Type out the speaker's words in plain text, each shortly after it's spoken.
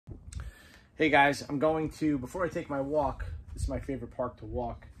Hey guys, I'm going to, before I take my walk, this is my favorite park to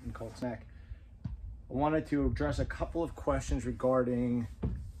walk in Colts Neck, I wanted to address a couple of questions regarding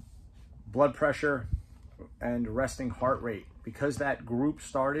blood pressure and resting heart rate. Because that group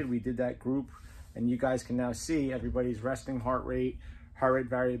started, we did that group, and you guys can now see everybody's resting heart rate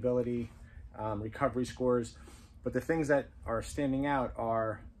variability, recovery scores. But the things that are standing out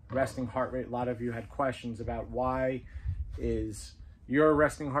are resting heart rate. A lot of you had questions about why is your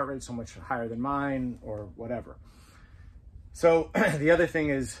resting heart rate so much higher than mine or whatever. So the other thing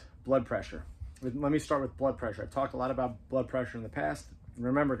is blood pressure. Let me start with blood pressure. I've talked a lot about blood pressure in the past.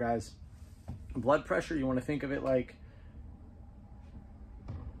 Remember guys, blood pressure, you want to think of it like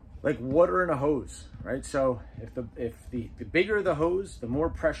water in a hose, right? So if the bigger the hose, the more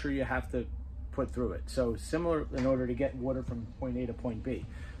pressure you have to put through it. So similar, in order to get water from point A to point B.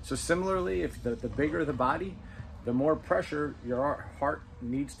 So similarly, if the bigger the body, the more pressure your heart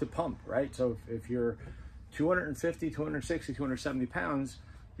needs to pump, right? So if you're 250, 260, 270 pounds,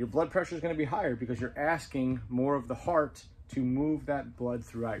 your blood pressure is going to be higher because you're asking more of the heart to move that blood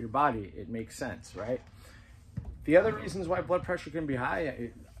throughout your body. It makes sense, right? The other reasons why blood pressure can be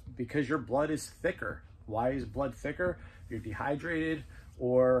high, because your blood is thicker. Why is blood thicker? You're dehydrated,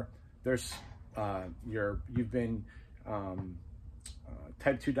 or there's you've been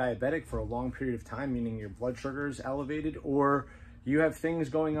type 2 diabetic for a long period of time, meaning your blood sugar is elevated, or you have things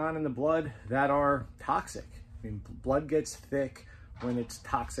going on in the blood that are toxic. I mean, blood gets thick when it's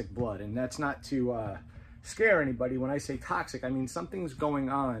toxic blood, and that's not to scare anybody. When I say toxic, I mean something's going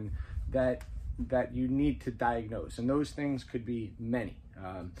on that you need to diagnose, and those things could be many.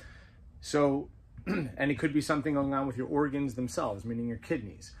 And it could be something going on with your organs themselves, meaning your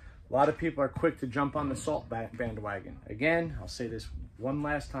kidneys. A lot of people are quick to jump on the salt bandwagon. Again, I'll say this one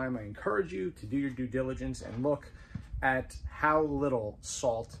last time. I encourage you to do your due diligence and look at how little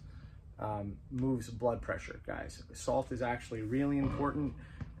salt moves blood pressure, guys. Salt is actually really important.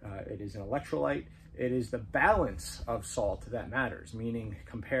 It is an electrolyte. It is the balance of salt that matters, meaning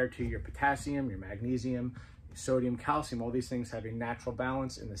compared to your potassium, your magnesium, sodium, calcium, all these things have a natural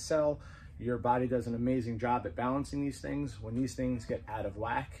balance in the cell. Your body does an amazing job at balancing these things. When these things get out of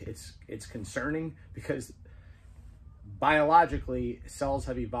whack, it's concerning, because biologically cells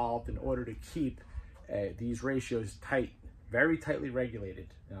have evolved in order to keep these ratios tight, very tightly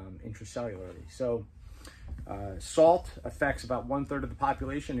regulated intracellularly. So salt affects about 1/3 of the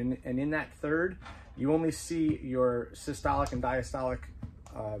population, and in that third, you only see your systolic and diastolic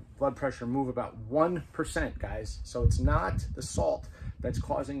blood pressure move about 1%, guys. So it's not the salt that's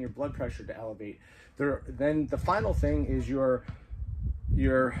causing your blood pressure to elevate. Then the final thing is your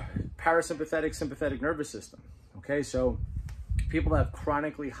parasympathetic, sympathetic nervous system. Okay, so people that have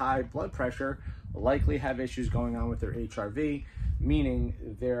chronically high blood pressure likely have issues going on with their HRV, meaning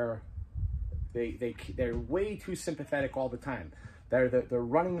they're way too sympathetic all the time. They're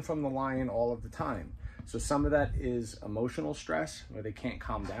running from the lion all of the time. So some of that is emotional stress, where they can't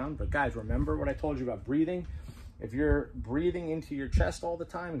calm down. But guys, remember what I told you about breathing. If you're breathing into your chest all the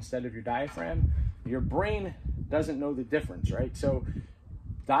time instead of your diaphragm, your brain doesn't know the difference, right? So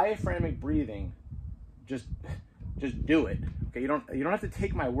diaphragmatic breathing, just do it. Okay, you don't have to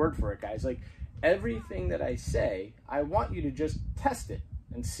take my word for it, guys. Like, everything that I say, I want you to just test it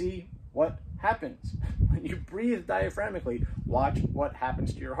and see what happens. When you breathe diaphragmically, watch what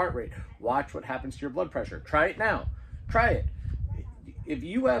happens to your heart rate. Watch what happens to your blood pressure. Try it now. Try it. If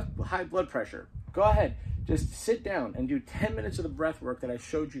you have high blood pressure, go ahead. Just sit down and do 10 minutes of the breath work that I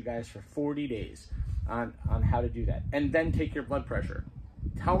showed you guys for 40 days on how to do that. And then take your blood pressure.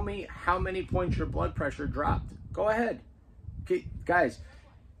 Tell me how many points your blood pressure dropped. Go ahead. Okay, guys,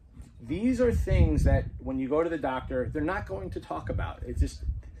 these are things that when you go to the doctor, they're not going to talk about.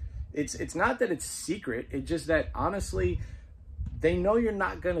 It's not that it's secret. It's just that, honestly, they know you're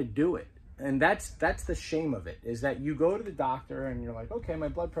not going to do it. And that's the shame of it, is that you go to the doctor and you're like, okay, my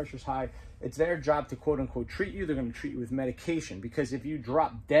blood pressure's high. It's their job to quote unquote treat you. They're going to treat you with medication, because if you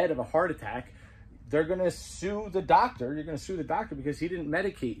drop dead of a heart attack, they're going to sue the doctor. You're going to sue the doctor because he didn't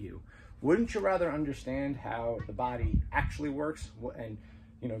medicate you. Wouldn't you rather understand how the body actually works? And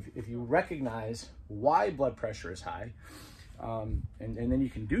if you recognize why blood pressure is high, and then you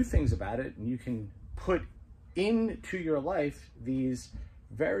can do things about it, and you can put into your life these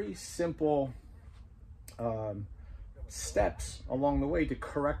very simple steps along the way to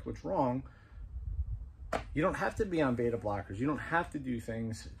correct what's wrong. You don't have to be on beta blockers. You don't have to do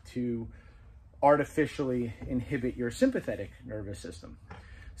things to artificially inhibit your sympathetic nervous system.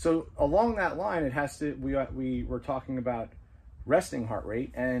 So along that line, it has to, we were talking about resting heart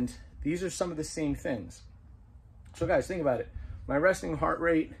rate, and these are some of the same things. So guys, think about it. My resting heart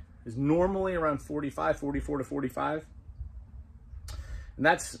rate is normally around 45, 44 to 45. And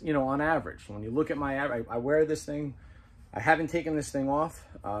that's, you know, on average. When you look at my average, I wear this thing. I haven't taken this thing off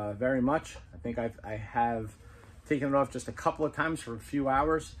very much. I think I have taken it off just a couple of times for a few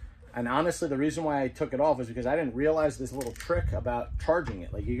hours. And honestly, the reason why I took it off is because I didn't realize this little trick about charging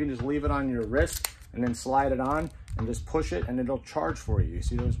it. Like, you can just leave it on your wrist and then slide it on and just push it and it'll charge for you. You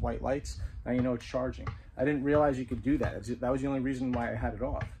see those white lights? Now you know it's charging. I didn't realize you could do that. That was the only reason why I had it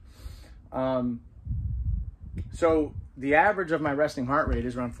off. So the average of my resting heart rate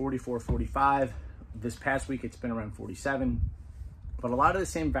is around 44, 45. This past week, it's been around 47. But a lot of the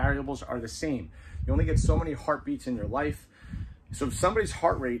same variables are the same. You only get so many heartbeats in your life. So if somebody's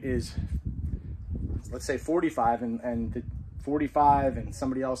heart rate is, let's say 45 and 45 and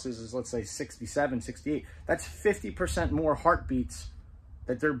somebody else's is, let's say 67, 68, that's 50% more heartbeats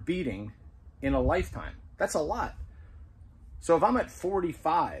that they're beating in a lifetime. That's a lot. So if I'm at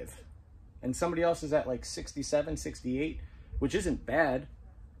 45 and somebody else is at like 67, 68, which isn't bad,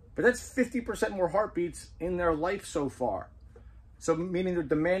 but that's 50% more heartbeats in their life so far. So meaning they're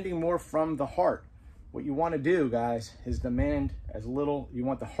demanding more from the heart. What you want to do, guys, is demand as little. You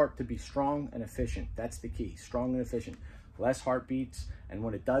want the heart to be strong and efficient. That's the key, strong and efficient. Less heartbeats, and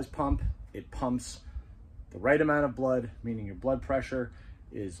when it does pump, it pumps the right amount of blood, meaning your blood pressure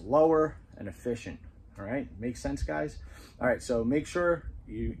is lower and efficient. All right, makes sense, guys? All right, so make sure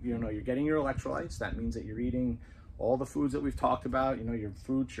you know you're getting your electrolytes. That means that you're eating all the foods that we've talked about, you know, your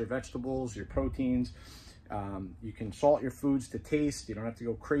fruits, your vegetables, your proteins. You can salt your foods to taste. You don't have to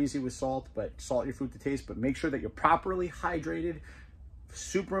go crazy with salt, but salt your food to taste, but make sure that you're properly hydrated.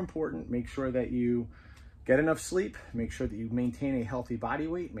 Super important. Make sure that you get enough sleep. Make sure that you maintain a healthy body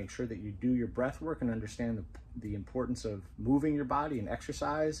weight. Make sure that you do your breath work and understand the importance of moving your body and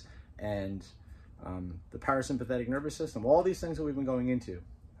exercise and the parasympathetic nervous system, all these things that we've been going into.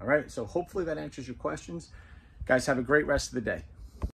 All right, so hopefully that answers your questions. Guys, have a great rest of the day.